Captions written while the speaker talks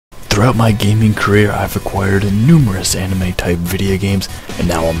Throughout my gaming career, I've acquired numerous anime-type video games, and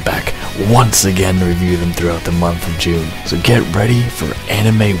now I'm back once again to review them throughout the month of June. So get ready for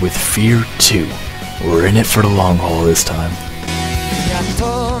Anime with Fear 2. We're in it for the long haul this time.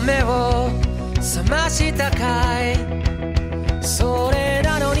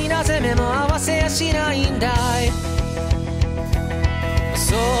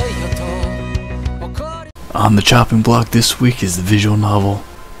 On the chopping block this week is the visual novel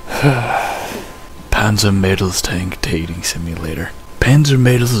Panzermadels Tank Dating Simulator.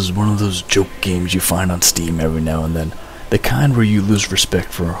 Panzermadels is one of those joke games you find on Steam every now and then, the kind where you lose respect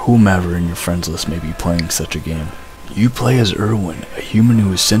for whomever in your friends list may be playing such a game. You play as Erwin, a human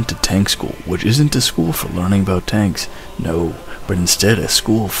who is sent to tank school, which isn't a school for learning about tanks, no, but instead a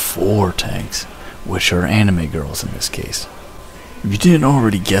school for tanks, which are anime girls in this case. If you didn't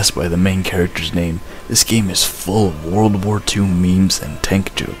already guess by the main character's name, this game is full of World War II memes and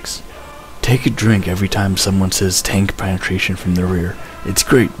tank jokes. Take a drink every time someone says tank penetration from the rear. It's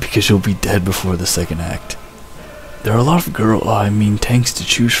great because you'll be dead before the second act. There are a lot of tanks to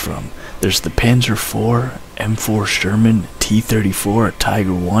choose from. There's the Panzer IV, M4 Sherman, T-34,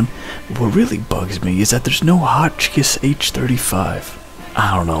 Tiger 1. But what really bugs me is that there's no Hotchkiss H-35.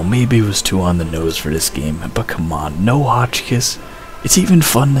 I don't know, maybe it was too on the nose for this game, but come on, no Hotchkiss? It's even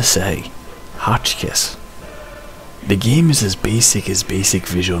fun to say. Hotchkiss. The game is as basic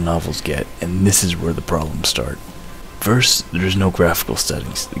visual novels get, and this is where the problems start. First, there's no graphical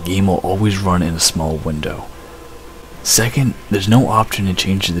settings. The game will always run in a small window. Second, there's no option to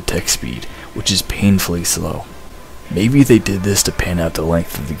change the text speed, which is painfully slow. Maybe they did this to pan out the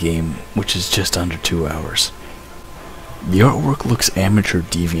length of the game, which is just under 2 hours. The artwork looks amateur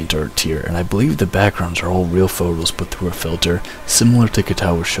DeviantArt tier, and I believe the backgrounds are all real photos put through a filter, similar to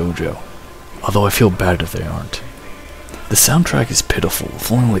Katawa Shoujo, although I feel bad if they aren't. The soundtrack is pitiful,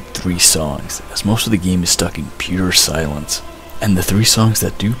 with only like 3 songs, as most of the game is stuck in pure silence, and the 3 songs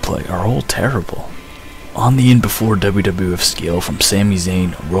that do play are all terrible. On the in before WWF scale from Sami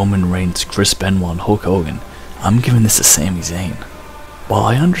Zayn, Roman Reigns, Chris Benoit, and Hulk Hogan, I'm giving this a Sami Zayn. While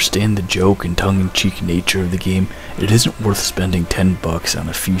I understand the joke and tongue-in-cheek nature of the game, it isn't worth spending $10 on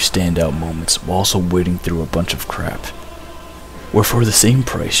a few standout moments while also wading through a bunch of crap. Where for the same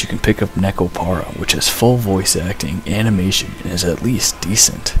price you can pick up Nekopara, which has full voice acting, animation, and is at least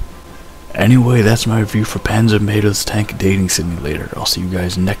decent. Anyway, that's my review for Panzermadels Tank Dating Simulator. I'll see you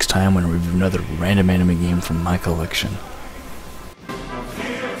guys next time when I review another random anime game from my collection.